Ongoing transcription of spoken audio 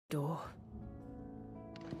door.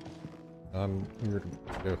 I'm here to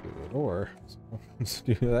go through the door, so let's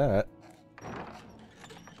do that.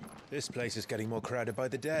 This place is getting more crowded by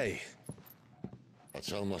the day. I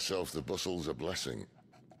tell myself the bustle's a blessing.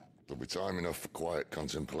 There'll be time enough for quiet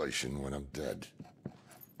contemplation when I'm dead.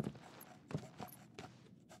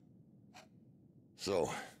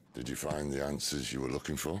 So, did you find the answers you were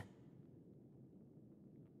looking for?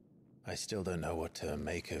 I still don't know what to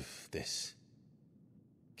make of this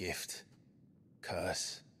gift,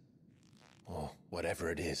 curse, or whatever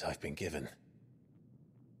it is I've been given.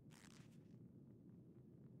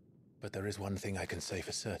 But there is one thing I can say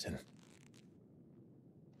for certain.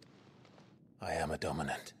 I am a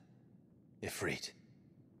dominant, Ifrit.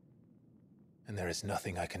 And there is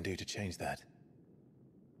nothing I can do to change that.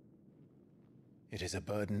 It is a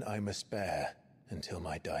burden I must bear until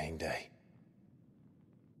my dying day.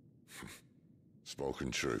 Spoken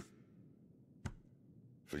true.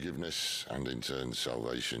 Forgiveness and in turn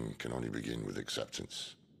salvation can only begin with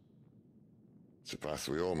acceptance. It's a path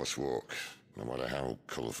we all must walk, no matter how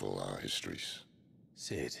colourful our histories.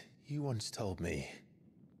 Sid, you once told me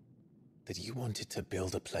that you wanted to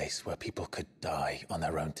build a place where people could die on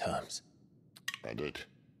their own terms. I did.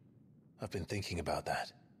 I've been thinking about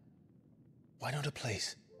that. Why not a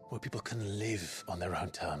place where people can live on their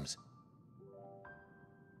own terms?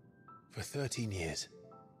 For 13 years,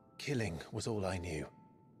 killing was all I knew.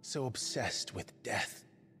 So obsessed with death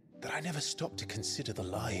that I never stopped to consider the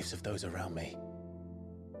lives of those around me.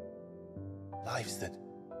 Lives that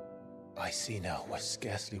I see now were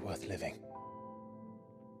scarcely worth living.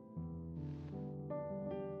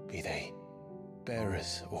 Be they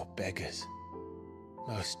bearers or beggars,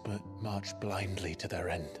 most but march blindly to their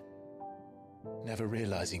end, never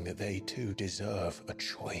realizing that they too deserve a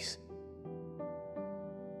choice.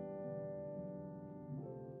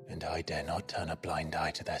 And I dare not turn a blind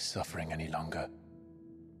eye to their suffering any longer.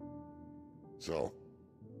 So,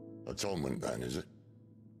 atonement then, is it?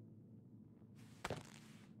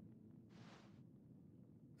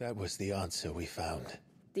 That was the answer we found.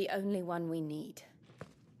 The only one we need.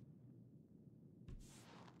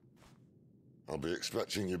 I'll be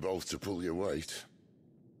expecting you both to pull your weight.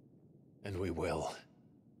 And we will.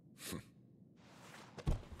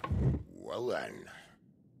 Well then,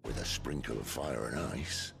 with a sprinkle of fire and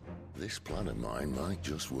ice, this plan of mine might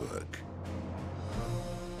just work.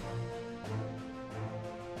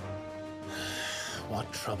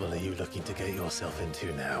 What trouble are you looking to get yourself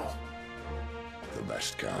into now? The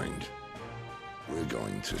best kind. We're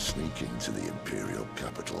going to sneak into the Imperial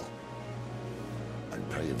capital and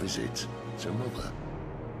pay a visit to Mother.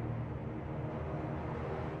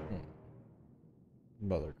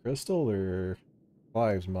 Mother Crystal or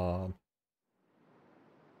Clive's mom?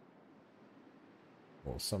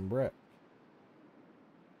 Well, some Brett.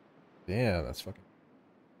 Damn, that's fucking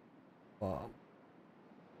bomb.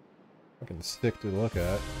 Fucking sick to look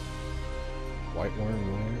at. White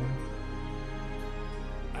worm lair.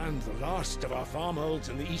 And the last of our farmholds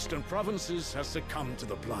in the eastern provinces has succumbed to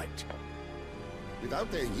the blight.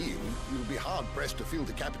 Without their yield, you'll be hard-pressed to fill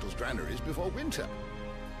the capital's granaries before winter.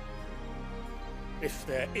 If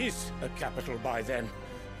there is a capital by then,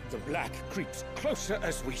 the black creeps closer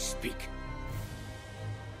as we speak.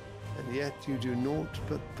 And yet you do naught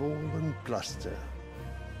but bawl and bluster.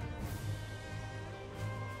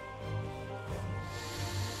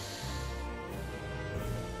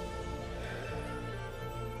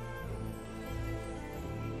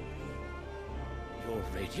 Your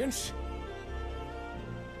Radiance?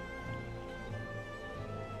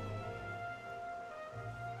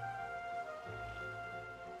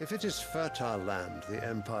 If it is fertile land the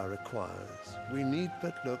Empire requires, we need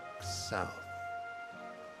but look south.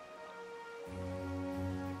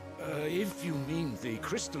 If you mean the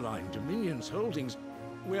crystalline Dominion's holdings,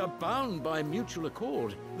 we are bound by mutual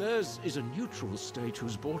accord. Theirs is a neutral state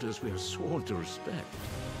whose borders we are sworn to respect.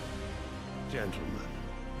 Gentlemen,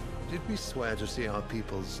 did we swear to see our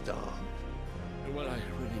people starve? Well, I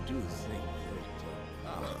really do think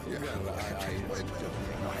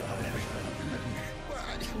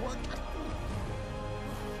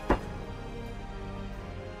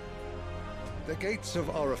The gates of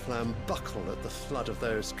Oriflamme buckle at the flood of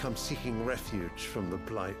those come seeking refuge from the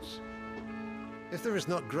blight. If there is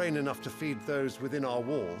not grain enough to feed those within our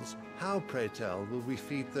walls, how, pray tell, will we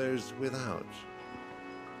feed those without?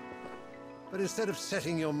 But instead of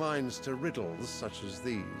setting your minds to riddles such as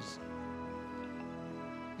these,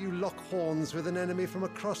 you lock horns with an enemy from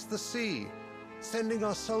across the sea, sending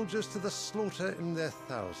our soldiers to the slaughter in their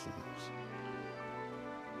thousands.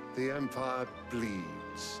 The Empire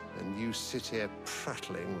bleeds, and you sit here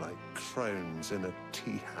prattling like crones in a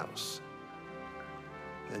tea house.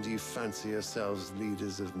 And you fancy yourselves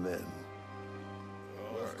leaders of men.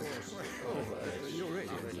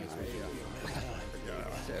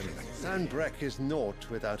 Sanbreque is naught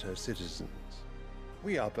without her citizens.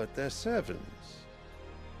 We are but their servants.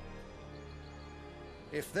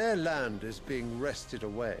 If their land is being wrested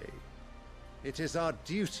away, it is our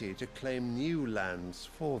duty to claim new lands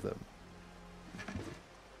for them.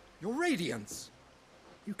 Your Radiance!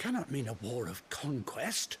 You cannot mean a war of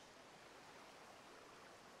conquest.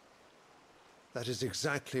 That is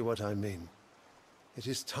exactly what I mean. It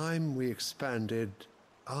is time we expanded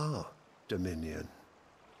our dominion.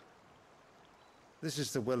 This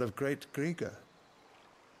is the will of great Grieger.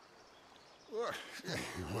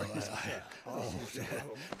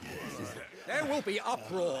 There will be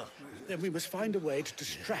uproar. Then we must find a way to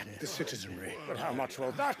distract the citizenry. But how much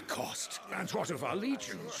will that cost? And what of our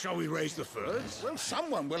legions? Shall we raise the furs? Well,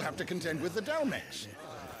 someone will have to contend with the Dalmeks.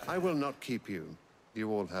 I will not keep you.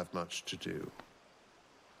 You all have much to do.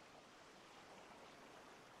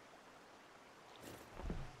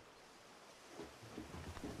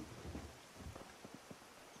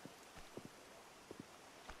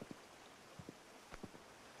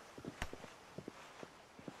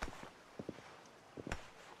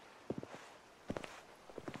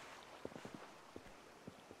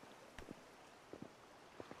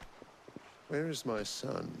 Where is my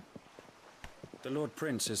son? The Lord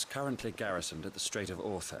Prince is currently garrisoned at the Strait of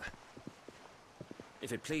Arthur.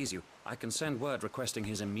 If it please you, I can send word requesting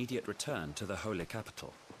his immediate return to the Holy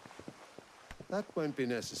Capital. That won't be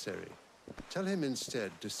necessary. Tell him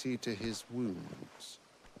instead to see to his wounds.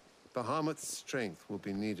 Bahamut's strength will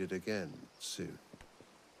be needed again soon.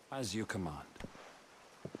 As you command.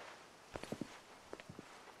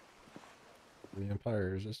 The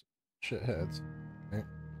Empire is just shitheads. Right?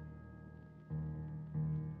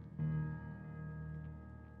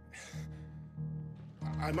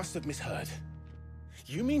 I must have misheard.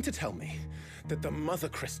 You mean to tell me that the Mother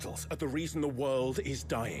Crystals are the reason the world is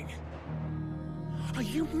dying? Are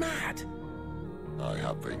you mad? I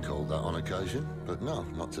have been called that on occasion, but no,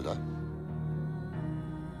 not today.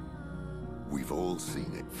 We've all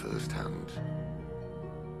seen it firsthand.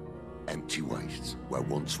 Empty wastes where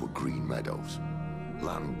once were green meadows.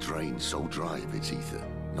 Land drained so dry of its ether,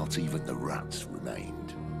 not even the rats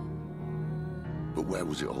remained. But where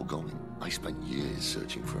was it all going? I spent years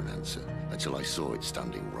searching for an answer, until I saw it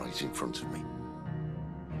standing right in front of me.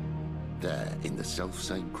 There, in the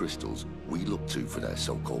self-same crystals we look to for their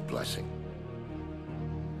so-called blessing.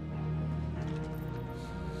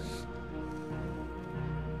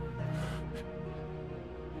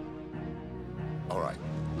 All right,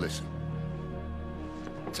 listen.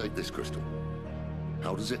 Take this crystal.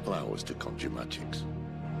 How does it allow us to conjure magics?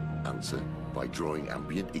 Answer, by drawing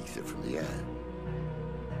ambient ether from the air.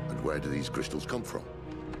 And where do these crystals come from?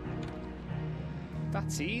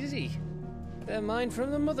 That's easy. They're mined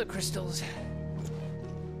from the Mother Crystals.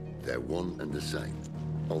 They're one and the same.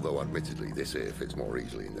 Although admittedly this here fits more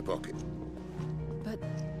easily in the pocket. But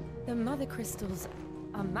the Mother Crystals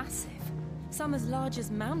are massive. Some as large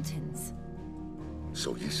as mountains.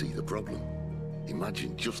 So you see the problem.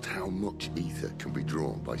 Imagine just how much ether can be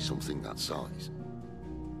drawn by something that size.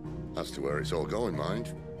 As to where it's all going,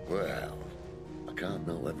 mind, well, I can't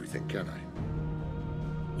know everything, can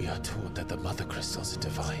I? We are taught that the Mother Crystals are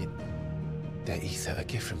divine. Their ether a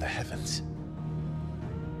gift from the heavens.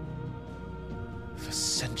 For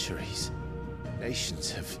centuries,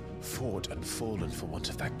 nations have fought and fallen for want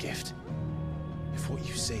of that gift. If what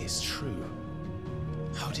you say is true,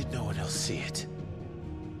 how did no one else see it?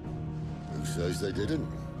 Who says they didn't?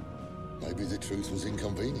 Maybe the truth was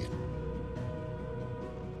inconvenient.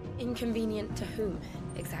 Inconvenient to whom,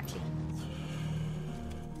 exactly?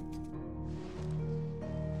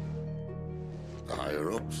 The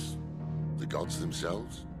higher-ups? The gods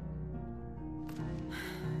themselves?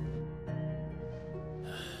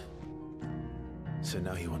 So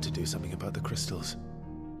now you want to do something about the crystals?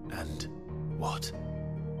 And what?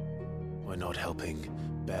 We're not helping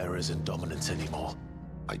bearers and dominants anymore.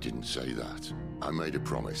 I didn't say that. I made a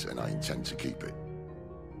promise and I intend to keep it.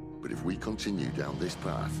 But if we continue down this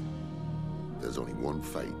path, there's only one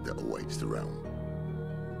fate that awaits the realm.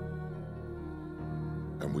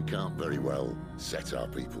 And we can't very well set our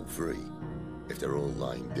people free if they're all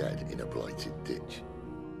lying dead in a blighted ditch.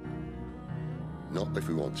 Not if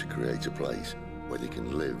we want to create a place where they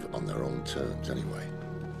can live on their own terms anyway.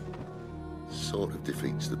 Sort of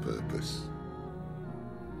defeats the purpose.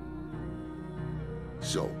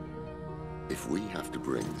 So, if we have to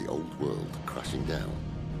bring the old world crashing down,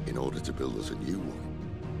 in order to build us a new one.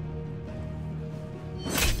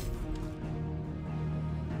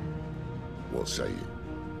 What say you?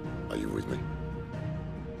 Are you with me?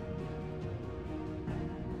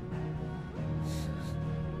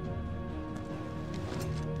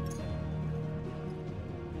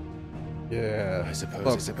 Yeah. I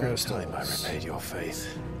suppose it's about time I repaid your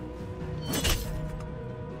faith.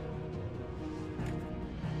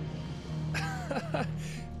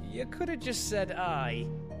 You could have just said aye.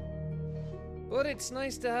 But it's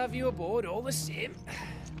nice to have you aboard all the same.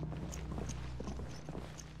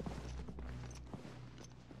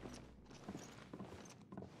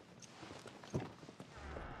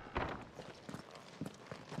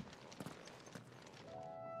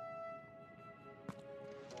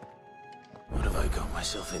 What have I got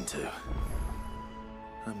myself into?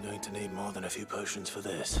 I'm going to need more than a few potions for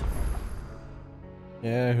this.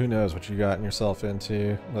 Yeah, who knows what you gotten yourself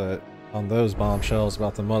into, but on those bombshells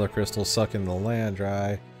about the mother crystals sucking the land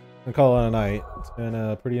dry, we call it a night. It's been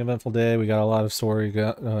a pretty eventful day. We got a lot of story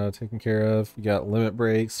taken care of. We got limit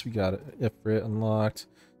breaks. We got Ifrit unlocked.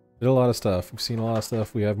 Did a lot of stuff. We've seen a lot of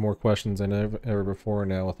stuff. We have more questions than ever before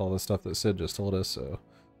now with all the stuff that Sid just told us. So,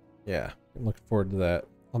 yeah, I'm looking forward to that.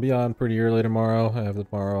 I'll be on pretty early tomorrow. I have the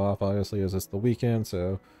tomorrow off, obviously, as it's the weekend.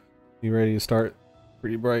 So, be ready to start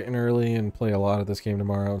pretty bright and early and play a lot of this game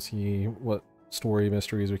tomorrow and see what story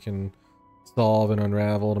mysteries we can solve and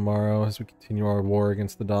unravel tomorrow as we continue our war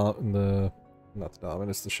against the not the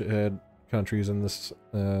dominants, the shithead countries in this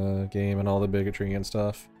game and all the bigotry and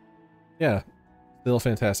stuff. Yeah, still a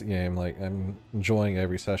fantastic game. Like, I'm enjoying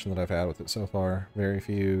every session that I've had with it so far. Very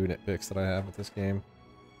few nitpicks that I have with this game.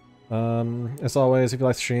 As always, if you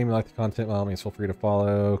like the stream, you like the content, by all means feel free to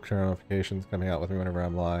follow, turn on notifications coming out with me whenever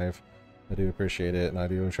I'm live. I do appreciate it, and I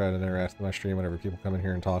do try to interact with my stream whenever people come in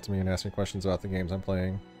here and talk to me and ask me questions about the games I'm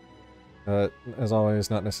playing. But, as always,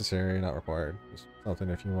 not necessary, not required. Just something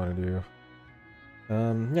if you want to do.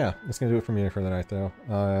 Yeah, that's going to do it for me for the night, though.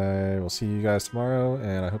 I will see you guys tomorrow,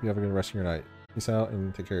 and I hope you have a good rest of your night. Peace out,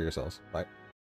 and take care of yourselves. Bye.